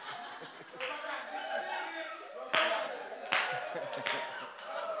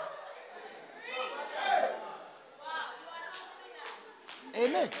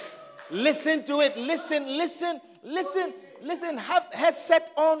 Amen. Listen to it. Listen. Have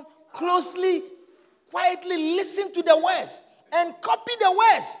headset on closely, quietly. Listen to the words and copy the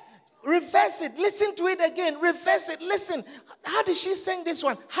words. Reverse it. Listen to it again. Reverse it. Listen. How did she sing this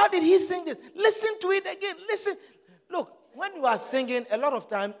one? How did he sing this? Listen to it again. Listen. Look, when you are singing, a lot of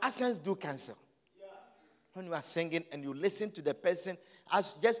times accents do cancel. When you are singing and you listen to the person,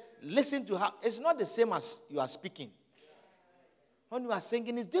 just listen to how. It's not the same as you are speaking. When you are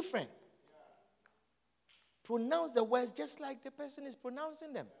singing, it's different. Pronounce the words just like the person is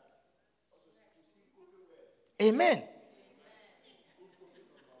pronouncing them. Amen.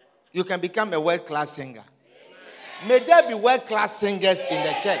 You can become a world-class singer. May there be world-class singers in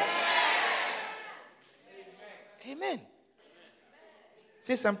the church. Amen.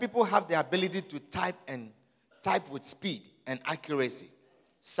 See, some people have the ability to type with speed and accuracy.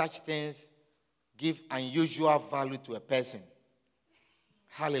 Such things give unusual value to a person.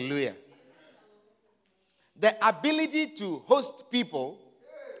 Hallelujah. The ability to host people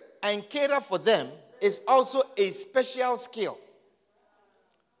and cater for them is also a special skill.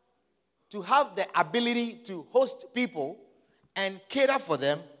 To have the ability to host people and cater for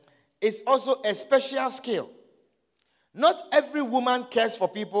them is also a special skill. Not every woman cares for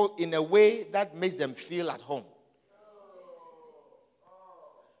people in a way that makes them feel at home.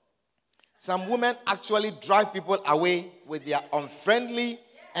 Some women actually drive people away with their unfriendly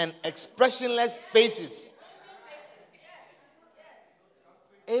and expressionless faces.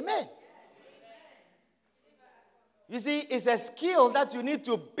 Amen. You see, it's a skill that you need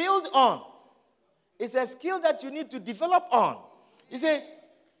to build on. It's a skill that you need to develop on. You see,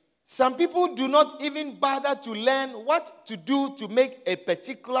 some people do not even bother to learn what to do to make a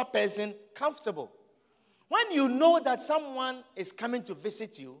particular person comfortable. When you know that someone is coming to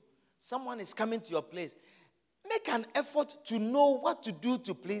visit you, someone is coming to your place, make an effort to know what to do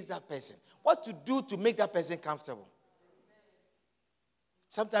to please that person, what to do to make that person comfortable.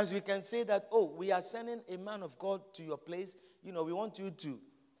 Sometimes we can say that, oh, we are sending a man of God to your place. You know, we want you to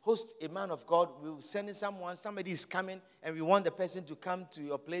host a man of God. We're sending somebody is coming, and we want the person to come to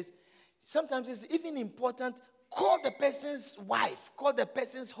your place. Sometimes it's even important, call the person's wife, call the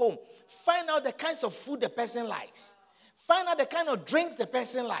person's home. Find out the kinds of food the person likes. Find out the kind of drinks the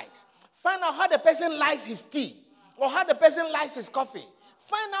person likes. Find out how the person likes his tea or how the person likes his coffee.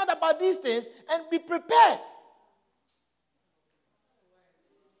 Find out about these things and be prepared.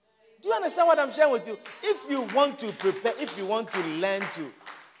 Do you understand what I'm sharing with you? If you want to prepare, if you want to learn to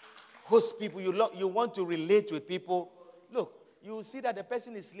host people, you want to relate with people, look, you will see that the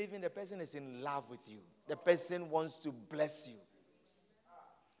person is living, the person is in love with you. The person wants to bless you.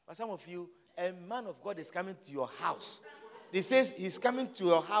 But some of you, a man of God is coming to your house. He says he's coming to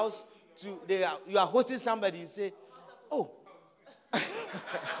your house. You are hosting somebody. You say, oh.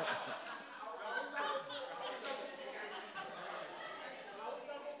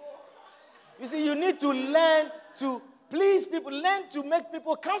 You see, you need to learn to please people, learn to make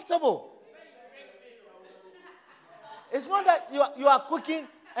people comfortable. It's not that you are cooking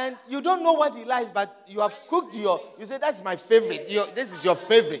and you don't know what he likes, but you have cooked you say, that's my favorite. This is your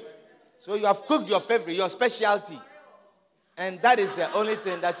favorite. So you have cooked your favorite, your specialty. And that is the only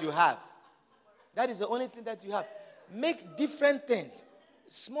thing that you have. That is the only thing that you have. Make different things.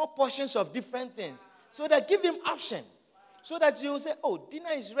 Small portions of different things. So that give him option. So that you say, oh, dinner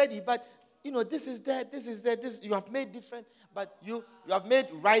is ready, but this is there, this you have made different, but you have made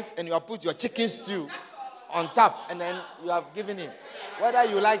rice and you have put your chicken stew on top, and then you have given him. Whether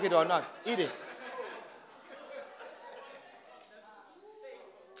you like it or not, eat it.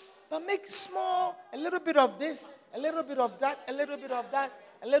 But make small, a little bit of this, a little bit of that, a little bit of that,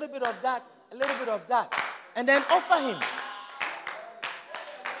 a little bit of that, a little bit of that, and then offer him.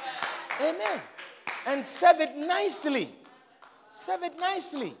 Amen. And serve it nicely. Serve it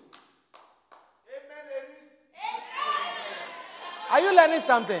nicely. Are you learning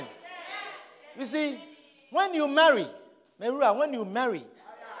something? You see, when you marry, Merura, when you marry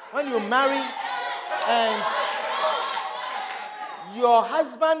and your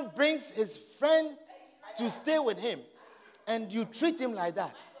husband brings his friend to stay with him and you treat him like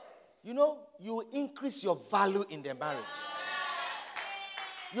that, you increase your value in the marriage.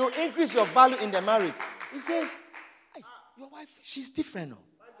 You increase your value in the marriage. He says, hey, your wife, she's different.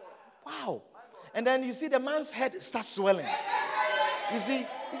 Wow. And then you see the man's head start swelling. You see,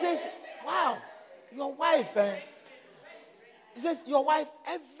 he says, wow, your wife, he says, your wife,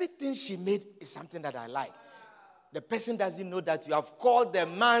 everything she made is something that I like. The person doesn't know that you have called the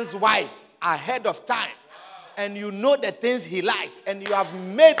man's wife ahead of time. And you know the things he likes. And you have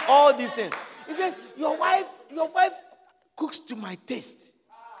made all these things. He says, your wife cooks to my taste.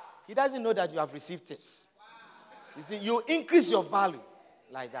 He doesn't know that you have received tips. You see, you increase your value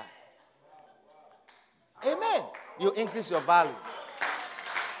like that. Amen. You increase your value.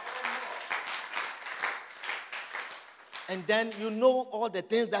 And then you know all the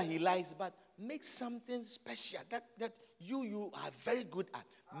things that he likes, but make something special that you are very good at.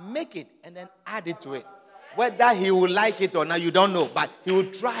 Make it and then add it to it. Whether he will like it or not, you don't know, but he will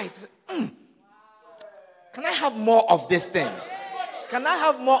try it. Can I have more of this thing? Can I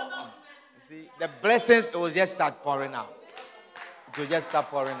have more? You see, the blessings, it will just start pouring out. It will just start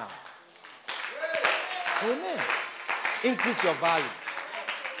pouring out. Amen. Increase your value.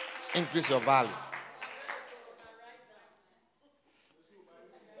 Increase your value.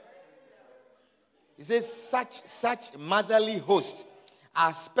 He says, such motherly hosts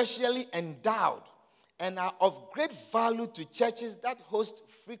are specially endowed and are of great value to churches that host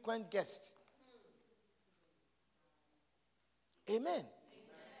frequent guests. Amen.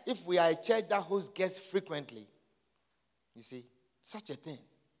 If we are a church that hosts guests frequently, you see, such a thing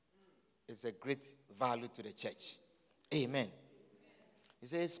is a great value to the church. Amen. He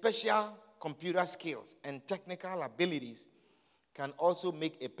says, special computer skills and technical abilities can also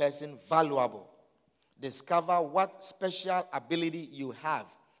make a person valuable. Discover what special ability you have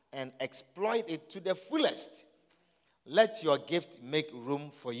and exploit it to the fullest. Let your gift make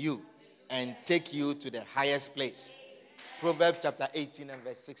room for you and take you to the highest place. Proverbs chapter 18 and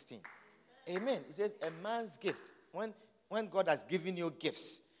verse 16. Amen. It says a man's gift. When God has given you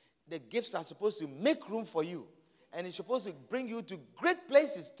gifts, the gifts are supposed to make room for you. And it's supposed to bring you to great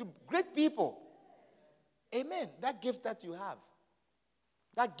places, to great people. Amen. That gift that you have.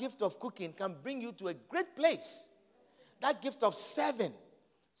 That gift of cooking can bring you to a great place. That gift of serving.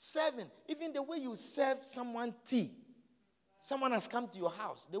 Even the way you serve someone tea. Someone has come to your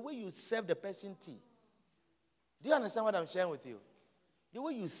house. The way you serve the person tea. Do you understand what I'm sharing with you? The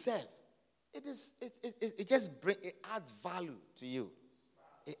way you serve. It adds value to you.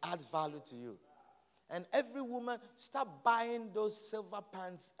 It adds value to you. And every woman, start buying those silver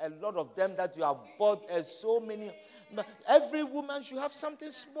pans, a lot of them that you have bought, so many. Every woman should have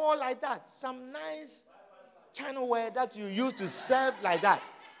something small like that. Some nice chinaware that you use to serve like that.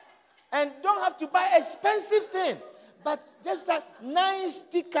 And don't have to buy expensive thing. But just that nice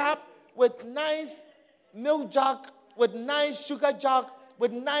teacup with nice milk jug, with nice sugar jug,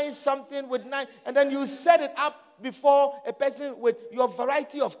 with nice something, and then you set it up before a person with your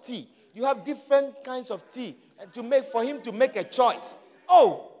variety of tea. You have different kinds of tea for him to make a choice.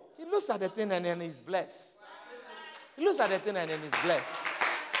 Oh, he looks at the thing and then he's blessed. He looks at the thing and then he's blessed.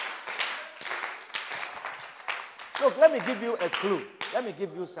 Look, let me give you a clue. Let me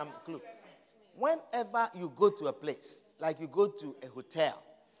give you some clue. Whenever you go to a place, like you go to a hotel,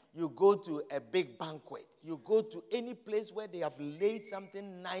 you go to a big banquet, you go to any place where they have laid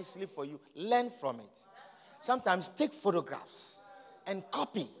something nicely for you, learn from it. Sometimes take photographs and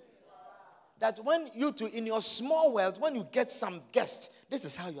copy. That when you two, in your small world, when you get some guests, this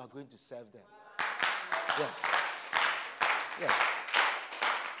is how you are going to serve them. Yes. Yes.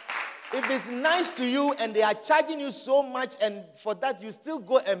 If it's nice to you and they are charging you so much and for that you still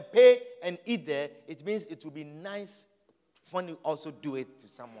go and pay and eat there, it means it will be nice when you also do it to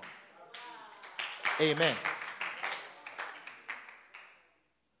someone. Amen.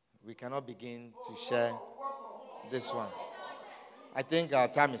 We cannot begin to share this one. I think our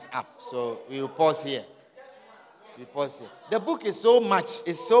time is up, so we will pause here. The book is so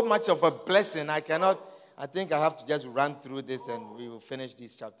much of a blessing. I think I have to just run through this and we will finish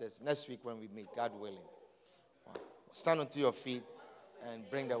these chapters next week when we meet, God willing. Stand onto your feet and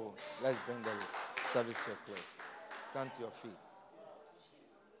bring the wood. Let's bring the wood. Service to your place. Stand to your feet.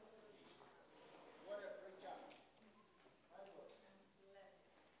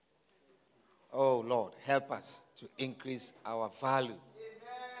 Oh Lord, help us to increase our value.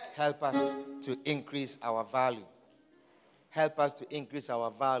 Help us to increase our value. Help us to increase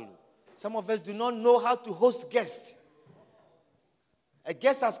our value. Some of us do not know how to host guests. A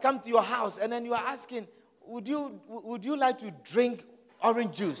guest has come to your house and then you are asking, would you like to drink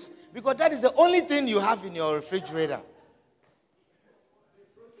orange juice? Because that is the only thing you have in your refrigerator.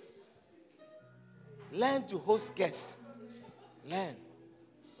 Learn to host guests. Learn.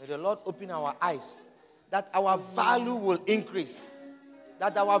 May the Lord open our eyes that our value will increase.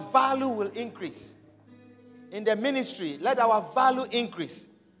 That our value will increase. In the ministry, let our value increase.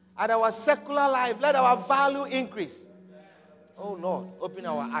 At our secular life, let our value increase. Oh Lord, open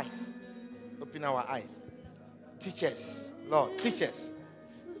our eyes. Open our eyes. Teach us, Lord, teach us.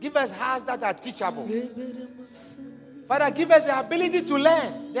 Give us hearts that are teachable. Father, give us the ability to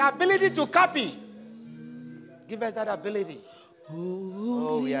learn, the ability to copy. Give us that ability.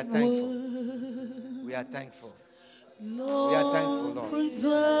 Oh, we are thankful. We are thankful. We are thankful, Lord.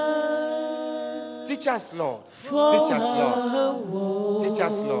 Teach us, Lord. Teach us, Lord. Teach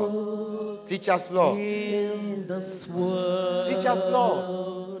us, Lord. Teach us, Lord. Teach us,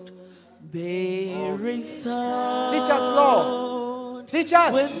 Lord. Teach us, Lord. Teach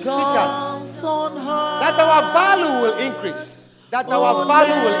us. Teach us. That our value will increase. That our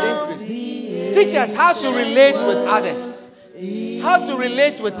value will increase. Teach us how to relate with others. How to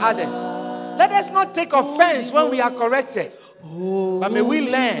relate with others. Let us not take offense when we are corrected. But may we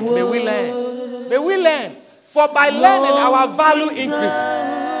learn. May we learn. May we learn. For by learning, our value increases.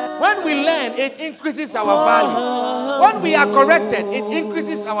 When we learn, it increases our value. When we are corrected, it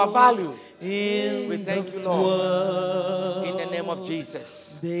increases our value. We thank you, Lord. In the name of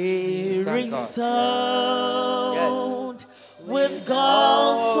Jesus. Thank God. Yes. With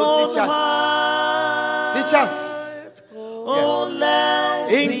God's teach us. Yes.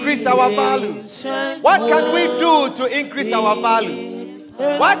 Increase our value. What can we do to increase our value?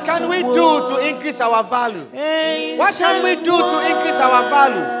 What can we do to increase our value? What can we do to increase our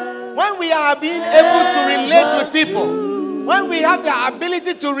value? When we are being able to relate with people, when we have the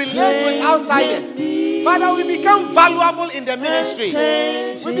ability to relate with outsiders, Father, we become valuable in the ministry.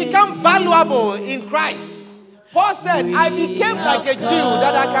 We become valuable in Christ. Paul said, I became like a Jew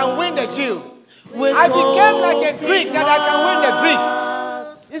that I can win the Jew. I became like a Greek that I can win the Greek.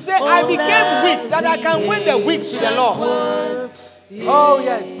 He said, I became weak that I can win the weak to the Lord. Oh,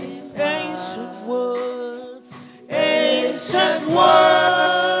 yes. Ancient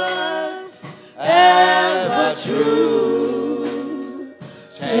words, ever true,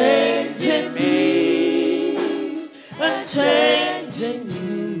 changing me and changing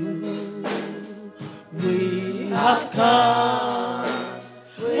you. We have come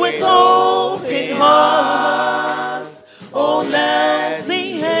with open hearts. Oh, let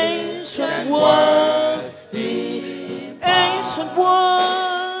the ancient words be ancient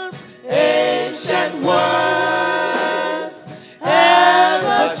words,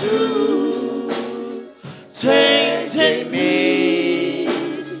 ever true, changing me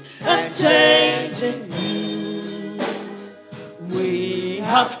and changing you. We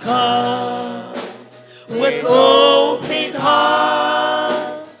have come with open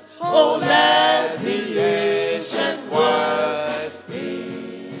hearts. Oh, let the ancient words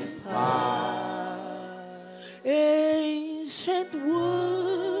impart. Ancient words,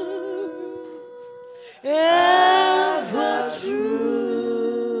 ever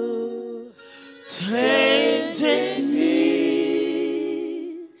true, changing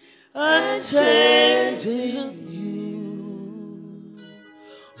me and changing you.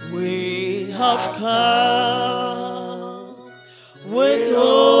 We have come with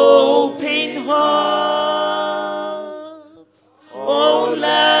open hearts. Oh,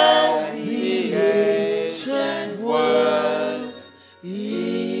 let the ancient words impart.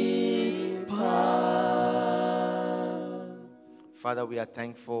 Father, we are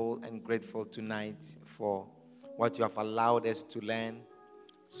thankful and grateful tonight for what you have allowed us to learn.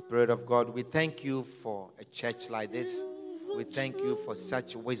 Spirit of God, we thank you for a church like this. We thank you for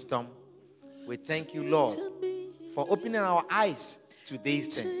such wisdom. We thank you, Lord, for opening our eyes to these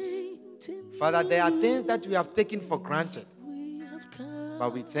things. Father, there are things that we have taken for granted.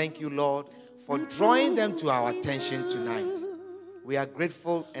 But we thank you, Lord, for drawing them to our attention tonight. We are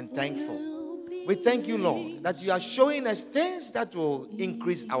grateful and thankful. We thank you, Lord, that you are showing us things that will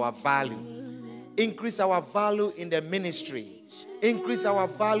increase our value. Increase our value in the ministry. Increase our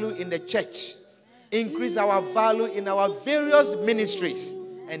value in the church. Increase our value in our various ministries.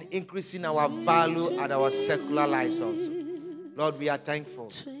 And increasing our value at our secular lives also. Lord, we are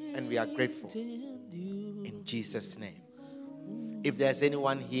thankful and we are grateful. In Jesus' name. If there's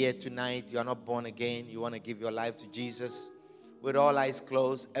anyone here tonight, you are not born again, you want to give your life to Jesus, with all eyes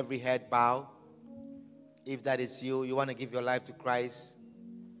closed, every head bowed. If that is you, you want to give your life to Christ,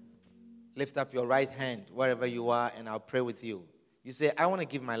 lift up your right hand wherever you are and I'll pray with you. You say, I want to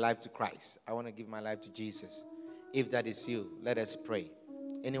give my life to Christ. I want to give my life to Jesus. If that is you, let us pray.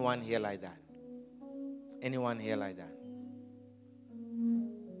 Anyone here like that? Anyone here like that?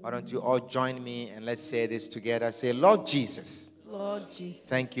 Why don't you all join me and let's say this together. Say, Lord Jesus. Lord Jesus.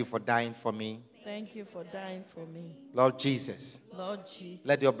 Thank you for dying for me. Thank you for dying for me. Lord Jesus. Lord Jesus.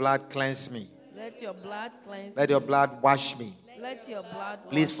 Let your blood cleanse me. Let your blood cleanse Let your blood wash me. Let your blood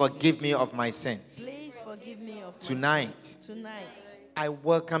wash Please forgive me of my sins. Please forgive me of my Tonight, sins. Tonight, I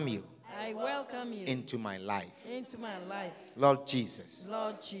welcome you I welcome you into my life. into my life. Lord Jesus,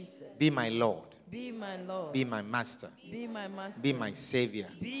 Lord Jesus. be my Lord. Be my Lord. Be my master. Be my master. Be my savior.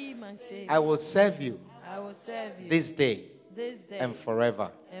 Be my Savior. I will serve you I will serve you this day this day and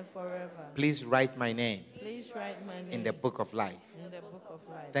forever. and forever. Please write my name Please write my name in the book of life. in the book of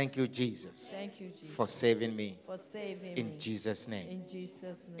life. Thank you, Jesus, Thank you, Jesus, for saving me. for saving In me. Jesus' name, In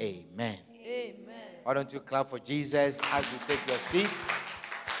Jesus' name. amen. Amen. Why don't you clap for Jesus as you take your seats?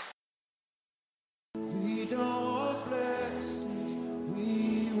 We don't want blessings,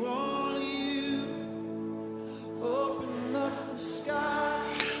 we want you. Open up the sky.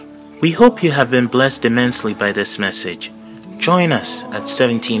 We hope you have been blessed immensely by this message. Join us at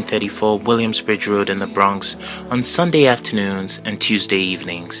 1734 Williamsbridge Road in the Bronx on Sunday afternoons and Tuesday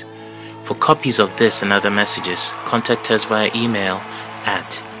evenings. For copies of this and other messages, contact us via email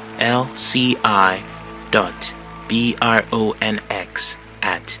at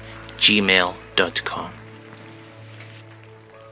lci.bronx@gmail.com.